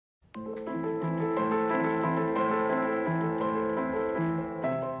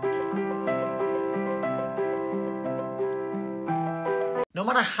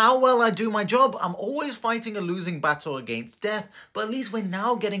matter how well I do my job, I'm always fighting a losing battle against death, but at least we're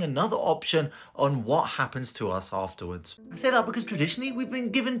now getting another option on what happens to us afterwards. I say that because traditionally we've been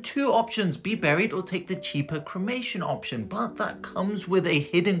given two options, be buried or take the cheaper cremation option, but that comes with a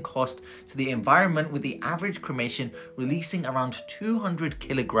hidden cost to the environment, with the average cremation releasing around 200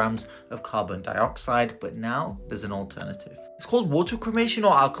 kilograms of carbon dioxide, but now there's an alternative. It's called water cremation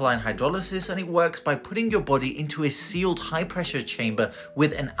or alkaline hydrolysis, and it works by putting your body into a sealed high pressure chamber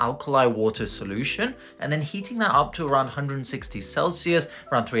with an alkali water solution and then heating that up to around 160 Celsius,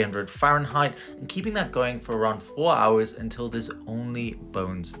 around 300 Fahrenheit, and keeping that going for around 4 hours until there's only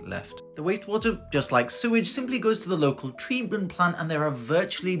bones left. The wastewater, just like sewage, simply goes to the local treatment plant and there are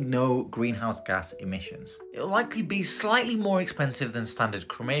virtually no greenhouse gas emissions. It'll likely be slightly more expensive than standard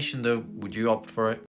cremation though. Would you opt for it?